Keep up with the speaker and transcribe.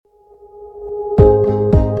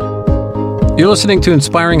You're listening to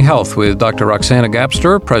Inspiring Health with Dr. Roxana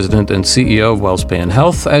Gapstur, President and CEO of WellSpan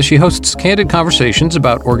Health, as she hosts candid conversations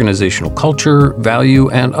about organizational culture, value,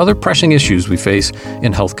 and other pressing issues we face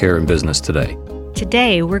in healthcare and business today.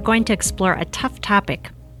 Today, we're going to explore a tough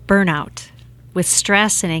topic, burnout. With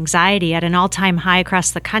stress and anxiety at an all-time high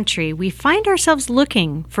across the country, we find ourselves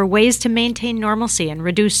looking for ways to maintain normalcy and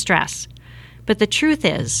reduce stress. But the truth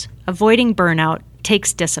is, avoiding burnout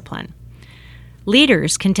takes discipline.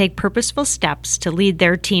 Leaders can take purposeful steps to lead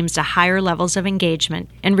their teams to higher levels of engagement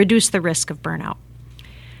and reduce the risk of burnout.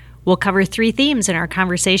 We'll cover three themes in our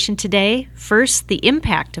conversation today. First, the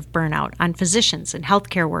impact of burnout on physicians and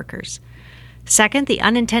healthcare workers. Second, the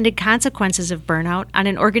unintended consequences of burnout on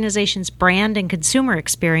an organization's brand and consumer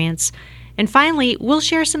experience. And finally, we'll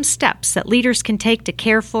share some steps that leaders can take to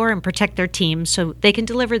care for and protect their teams so they can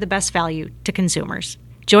deliver the best value to consumers.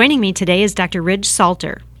 Joining me today is Dr. Ridge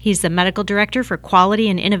Salter. He's the Medical Director for Quality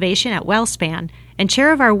and Innovation at WellSpan and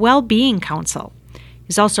Chair of our Well-Being Council.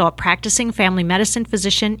 He's also a practicing family medicine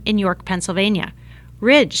physician in York, Pennsylvania.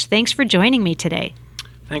 Ridge, thanks for joining me today.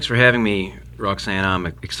 Thanks for having me, Roxana. I'm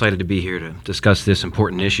excited to be here to discuss this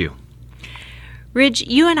important issue. Ridge,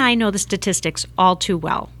 you and I know the statistics all too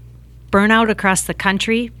well. Burnout across the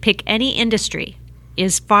country, pick any industry,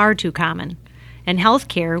 is far too common. In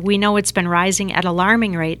healthcare, we know it's been rising at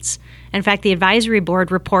alarming rates. In fact, the advisory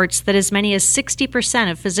board reports that as many as 60%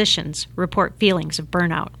 of physicians report feelings of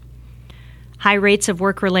burnout. High rates of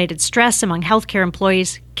work-related stress among healthcare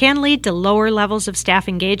employees can lead to lower levels of staff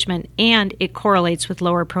engagement, and it correlates with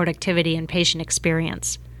lower productivity and patient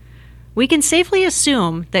experience. We can safely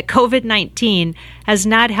assume that COVID-19 has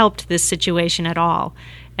not helped this situation at all,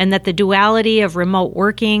 and that the duality of remote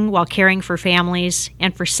working while caring for families,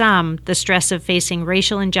 and for some, the stress of facing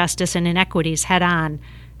racial injustice and inequities head-on,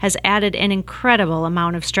 has added an incredible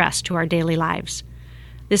amount of stress to our daily lives.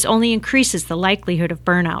 This only increases the likelihood of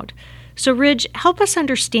burnout. So, Ridge, help us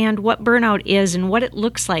understand what burnout is and what it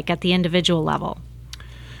looks like at the individual level.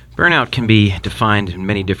 Burnout can be defined in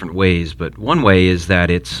many different ways, but one way is that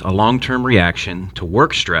it's a long-term reaction to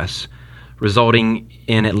work stress resulting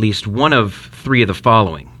in at least one of three of the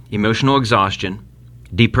following: emotional exhaustion,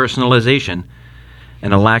 depersonalization,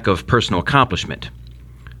 and a lack of personal accomplishment.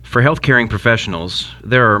 For health-caring professionals,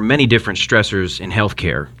 there are many different stressors in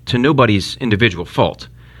healthcare to nobody's individual fault.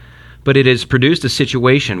 But it has produced a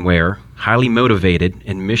situation where highly motivated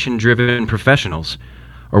and mission-driven professionals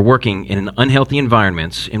are working in unhealthy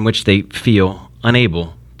environments in which they feel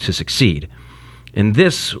unable to succeed. And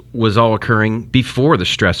this was all occurring before the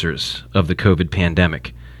stressors of the COVID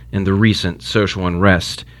pandemic and the recent social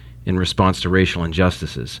unrest in response to racial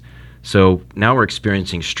injustices. So now we're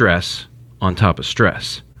experiencing stress on top of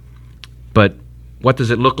stress. But what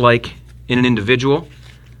does it look like in an individual?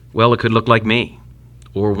 Well, it could look like me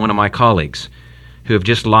or one of my colleagues who have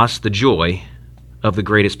just lost the joy of the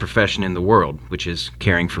greatest profession in the world, which is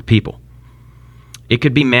caring for people. It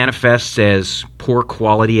could be manifest as poor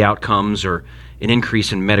quality outcomes or an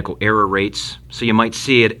increase in medical error rates, so you might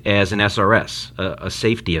see it as an SRS, a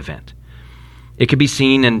safety event. It could be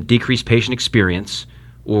seen in decreased patient experience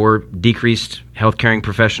or decreased health-caring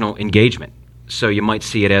professional engagement, so you might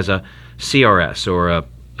see it as a CRS or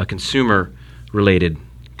a consumer-related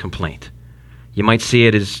complaint. You might see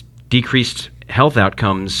it as decreased health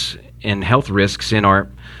outcomes and health risks in our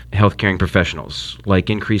health-caring professionals, like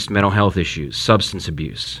increased mental health issues, substance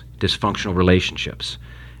abuse, dysfunctional relationships.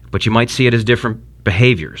 But you might see it as different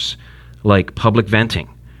behaviors, like public venting,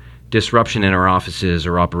 disruption in our offices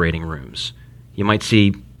or operating rooms. You might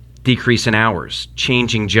see decrease in hours,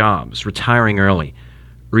 changing jobs, retiring early,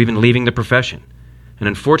 or even leaving the profession. And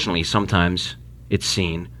unfortunately, sometimes it's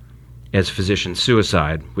seen as physician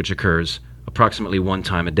suicide, which occurs approximately one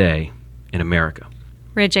time a day in America.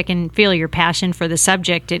 Ridge, I can feel your passion for the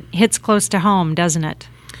subject. It hits close to home, doesn't it?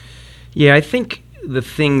 Yeah, I think the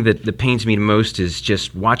thing that pains me the most is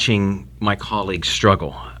just watching my colleagues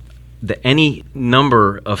struggle. Any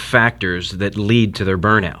number of factors that lead to their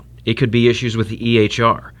burnout. It could be issues with the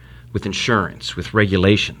EHR, with insurance, with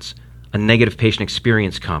regulations, a negative patient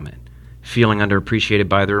experience comment, feeling underappreciated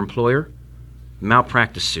by their employer,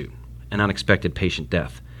 malpractice suit, an unexpected patient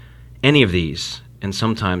death. Any of these, and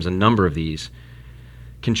sometimes a number of these,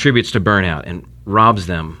 contributes to burnout and robs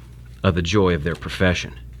them of the joy of their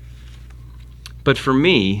profession. But for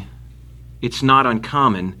me, it's not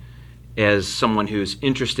uncommon, as someone who's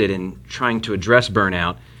interested in trying to address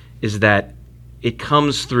burnout, is that it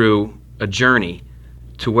comes through a journey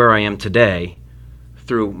to where I am today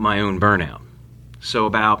through my own burnout. So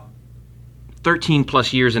about 13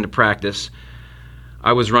 plus years into practice,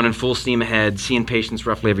 I was running full steam ahead, seeing patients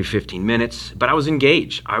roughly every 15 minutes, but I was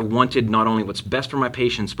engaged. I wanted not only what's best for my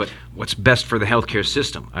patients, but what's best for the healthcare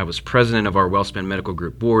system. I was president of our WellSpan Medical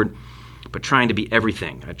Group board, but trying to be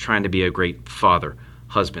everything. I trying to be a great father,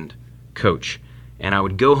 husband, coach. And I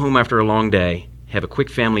would go home after a long day, have a quick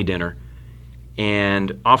family dinner,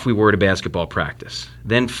 and off we were to basketball practice.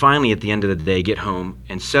 Then finally at the end of the day, get home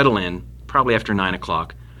and settle in, probably after 9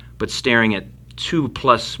 o'clock, but staring at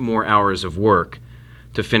 2+ more hours of work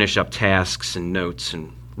to finish up tasks and notes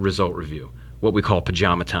and result review, what we call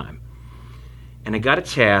pajama time. And I got a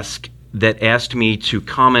task that asked me to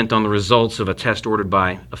comment on the results of a test ordered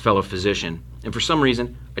by a fellow physician, and for some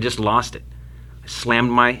reason, I just lost it. I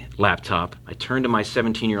slammed my laptop. I turned to my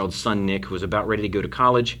 17-year-old son, Nick, who was about ready to go to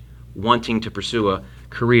college, wanting to pursue a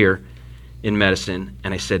career in medicine,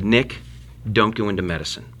 and I said, Nick, don't go into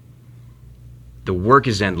medicine. The work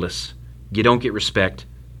is endless. You don't get respect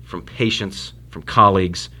from patients, from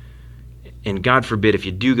colleagues, and God forbid if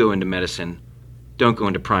you do go into medicine, don't go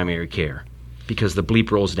into primary care, because the bleep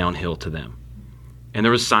rolls downhill to them. And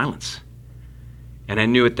there was silence. And I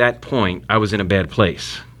knew at that point I was in a bad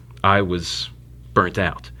place. I was burnt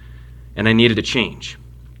out, and I needed a change.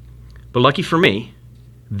 But lucky for me,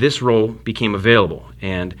 this role became available,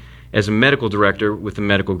 and as a medical director with the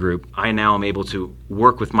medical group, I now am able to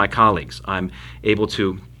work with my colleagues. I'm able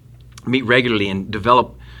to meet regularly and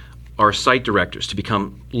develop our site directors to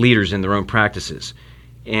become leaders in their own practices.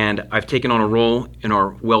 And I've taken on a role in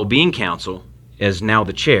our Well-Being Council as now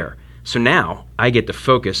the chair. So now I get to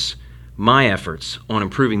focus my efforts on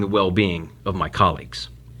improving the well-being of my colleagues.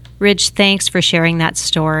 Ridge, thanks for sharing that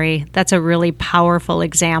story. That's a really powerful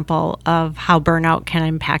example of how burnout can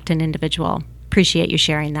impact an individual. Appreciate you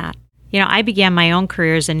sharing that. I began my own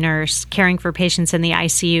career as a nurse, caring for patients in the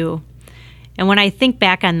ICU. And when I think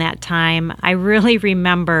back on that time, I really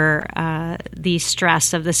remember the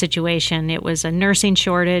stress of the situation. It was a nursing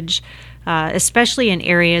shortage, especially in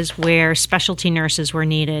areas where specialty nurses were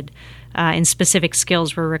needed and specific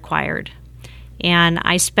skills were required. And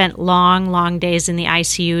I spent long days in the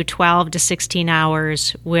ICU, 12 to 16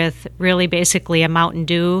 hours, with really basically a Mountain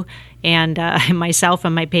Dew and myself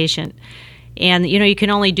and my patient. And, you can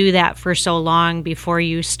only do that for so long before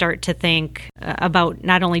you start to think about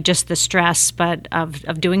not only just the stress, but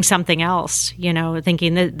of doing something else,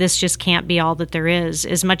 thinking that this just can't be all that there is.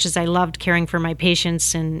 As much as I loved caring for my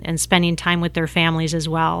patients and spending time with their families as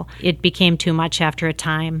well, it became too much after a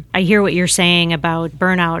time. I hear what you're saying about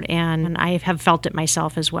burnout, and I have felt it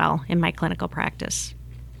myself as well in my clinical practice.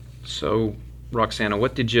 So, Roxana,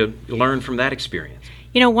 what did you learn from that experience?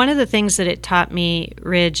 One of the things that it taught me,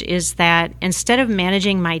 Ridge, is that instead of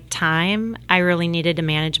managing my time, I really needed to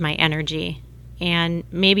manage my energy. And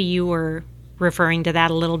maybe you were referring to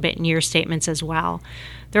that a little bit in your statements as well.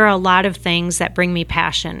 There are a lot of things that bring me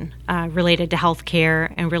passion related to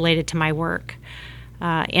healthcare and related to my work.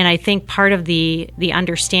 And I think part of the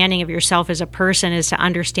understanding of yourself as a person is to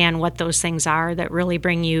understand what those things are that really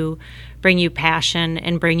bring you passion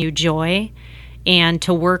and bring you joy, and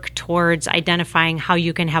to work towards identifying how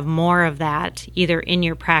you can have more of that either in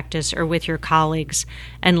your practice or with your colleagues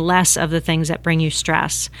and less of the things that bring you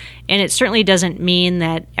stress. And it certainly doesn't mean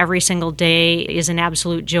that every single day is an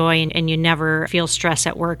absolute joy and you never feel stress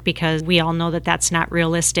at work, because we all know that that's not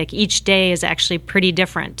realistic. Each day is actually pretty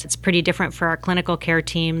different. It's pretty different for our clinical care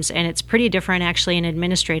teams, and it's pretty different actually in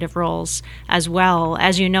administrative roles as well.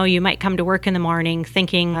 As you know, you might come to work in the morning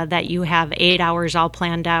thinking that you have 8 hours all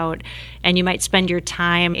planned out, and you might spend your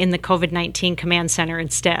time in the COVID-19 command center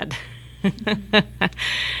instead.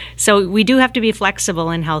 So we do have to be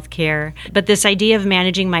flexible in healthcare, but this idea of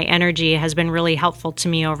managing my energy has been really helpful to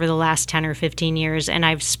me over the last 10 or 15 years, and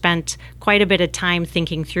I've spent quite a bit of time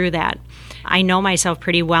thinking through that. I know myself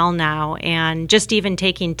pretty well now, and just even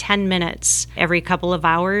taking 10 minutes every couple of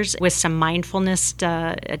hours with some mindfulness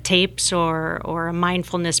tapes or a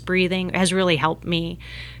mindfulness breathing has really helped me.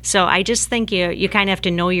 So I just think you kind of have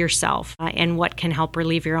to know yourself and what can help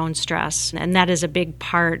relieve your own stress. And that is a big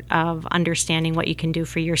part of understanding what you can do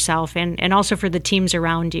for yourself and also for the teams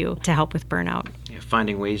around you to help with burnout. Yeah,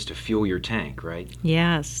 finding ways to fuel your tank, right?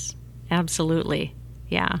 Yes, absolutely.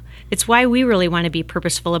 Yeah. It's why we really want to be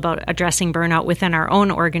purposeful about addressing burnout within our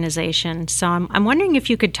own organization. So I'm wondering if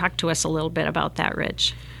you could talk to us a little bit about that,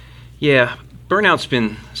 Rich. Yeah, burnout's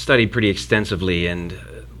been studied pretty extensively, and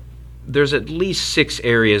there's at least 6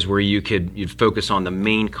 areas where you'd focus on the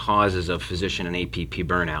main causes of physician and APP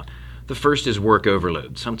burnout. The first is work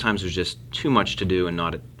overload. Sometimes there's just too much to do and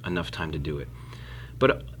not enough time to do it.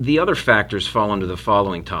 But the other factors fall under the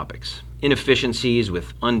following topics: inefficiencies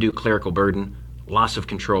with undue clerical burden, loss of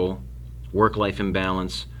control, work-life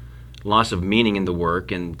imbalance, loss of meaning in the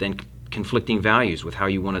work, and then conflicting values with how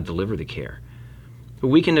you want to deliver the care. But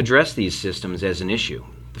we can address these systems as an issue.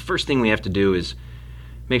 The first thing we have to do is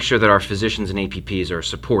make sure that our physicians and APPs are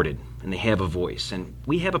supported and they have a voice. And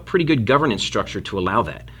we have a pretty good governance structure to allow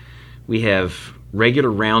that. We have regular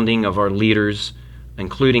rounding of our leaders,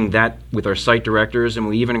 including that with our site directors, and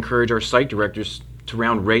we even encourage our site directors to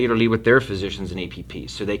round regularly with their physicians and APPs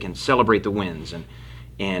so they can celebrate the wins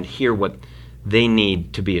and hear what they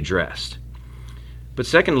need to be addressed. But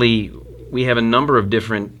secondly, we have a number of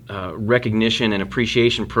different recognition and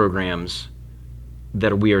appreciation programs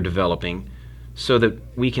that we are developing so that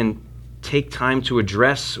we can take time to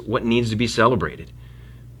address what needs to be celebrated.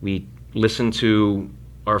 We listen to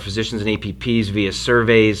our physicians and APPs via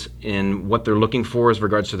surveys in what they're looking for as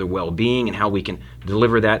regards to their well-being and how we can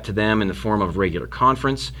deliver that to them in the form of regular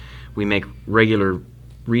conference. We make regular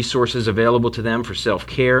resources available to them for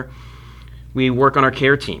self-care. We work on our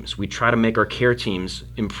care teams. We try to make our care teams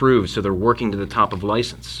improve so they're working to the top of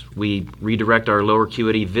license. We redirect our lower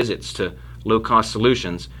acuity visits to low-cost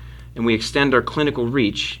solutions, and we extend our clinical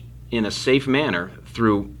reach in a safe manner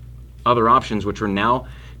through other options which we're now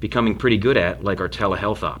becoming pretty good at, like our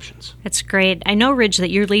telehealth options. That's great. I know, Ridge, that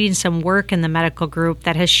you're leading some work in the medical group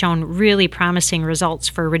that has shown really promising results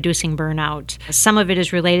for reducing burnout. Some of it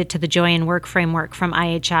is related to the Joy in Work framework from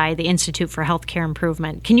IHI, the Institute for Healthcare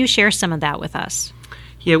Improvement. Can you share some of that with us?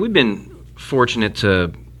 Yeah, we've been fortunate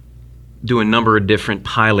to do a number of different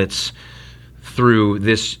pilots through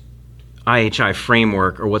this IHI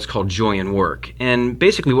framework, or what's called Joy in Work. And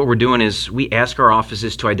basically what we're doing is we ask our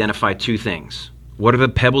offices to identify two things. What are the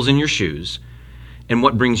pebbles in your shoes, and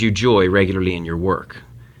what brings you joy regularly in your work?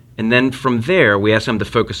 And then from there, we ask them to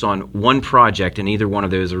focus on one project in either one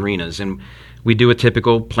of those arenas. And we do a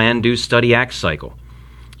typical plan, do, study, act cycle,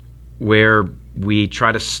 where we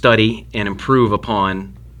try to study and improve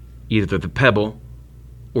upon either the pebble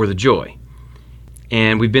or the joy.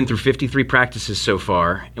 And we've been through 53 practices so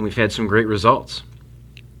far, and we've had some great results.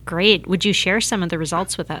 Great. Would you share some of the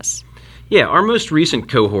results with us? Yeah, our most recent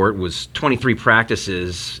cohort was 23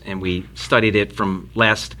 practices, and we studied it from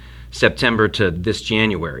last September to this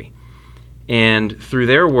January. And through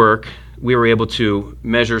their work, we were able to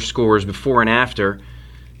measure scores before and after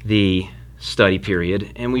the study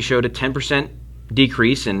period, and we showed a 10%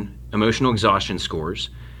 decrease in emotional exhaustion scores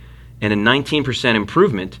and a 19%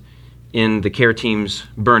 improvement in the care team's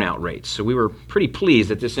burnout rates. So we were pretty pleased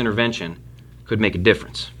that this intervention could make a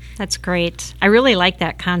difference. That's great. I really like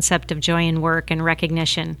that concept of joy in work and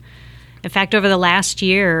recognition. In fact, over the last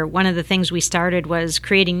year, one of the things we started was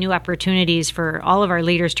creating new opportunities for all of our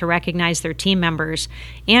leaders to recognize their team members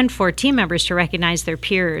and for team members to recognize their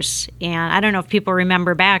peers. And I don't know if people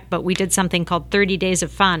remember back, but we did something called 30 Days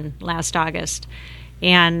of Fun last August.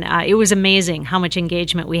 And it was amazing how much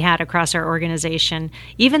engagement we had across our organization.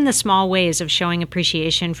 Even the small ways of showing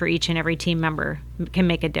appreciation for each and every team member can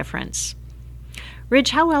make a difference.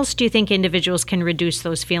 Ridge, how else do you think individuals can reduce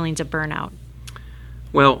those feelings of burnout?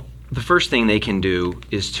 Well, the first thing they can do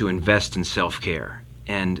is to invest in self-care.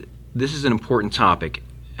 And this is an important topic,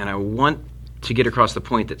 and I want to get across the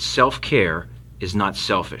point that self-care is not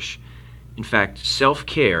selfish. In fact,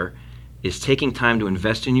 self-care is taking time to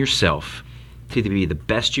invest in yourself to be the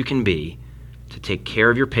best you can be, to take care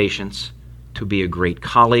of your patients, to be a great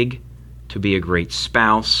colleague, to be a great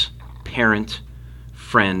spouse, parent,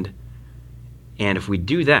 friend. And if we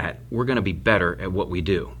do that, we're going to be better at what we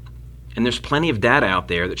do. And there's plenty of data out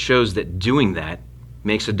there that shows that doing that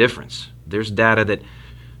makes a difference. There's data that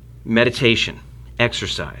meditation,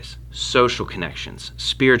 exercise, social connections,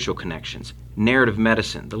 spiritual connections, narrative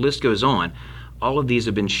medicine, the list goes on. All of these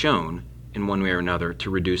have been shown in one way or another to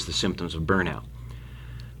reduce the symptoms of burnout.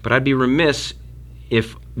 But I'd be remiss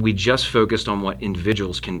if we just focused on what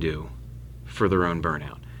individuals can do for their own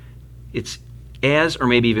burnout. It's as, or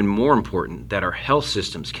maybe even more important, that our health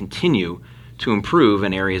systems continue to improve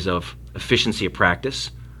in areas of efficiency of practice,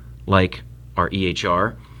 like our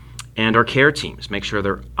EHR, and our care teams, make sure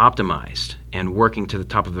they're optimized and working to the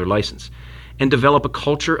top of their license, and develop a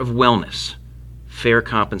culture of wellness, fair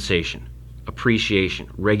compensation, appreciation,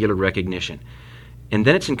 regular recognition. And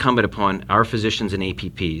then it's incumbent upon our physicians and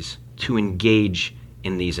APPs to engage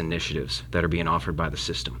in these initiatives that are being offered by the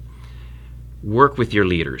system. Work with your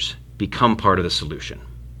leaders. Become part of the solution.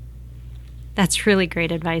 That's really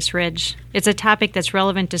great advice, Ridge. It's a topic that's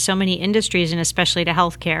relevant to so many industries and especially to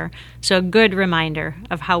healthcare. So a good reminder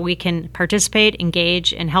of how we can participate,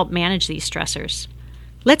 engage, and help manage these stressors.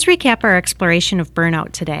 Let's recap our exploration of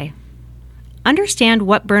burnout today. Understand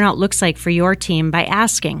what burnout looks like for your team by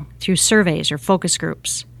asking through surveys or focus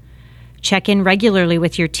groups. Check in regularly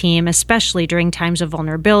with your team, especially during times of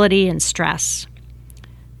vulnerability and stress.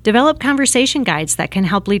 Develop conversation guides that can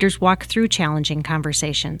help leaders walk through challenging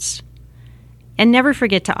conversations. And never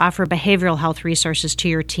forget to offer behavioral health resources to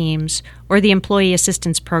your teams or the Employee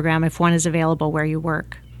Assistance Program if one is available where you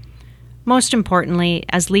work. Most importantly,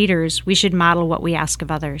 as leaders, we should model what we ask of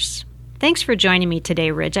others. Thanks for joining me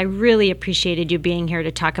today, Ridge. I really appreciated you being here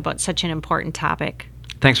to talk about such an important topic.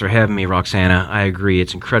 Thanks for having me, Roxana. I agree,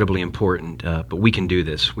 it's incredibly important, but we can do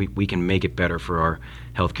this. We can make it better for our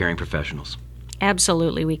health caring professionals.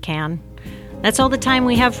 Absolutely, we can. That's all the time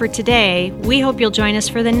we have for today. We hope you'll join us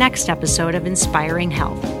for the next episode of Inspiring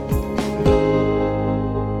Health.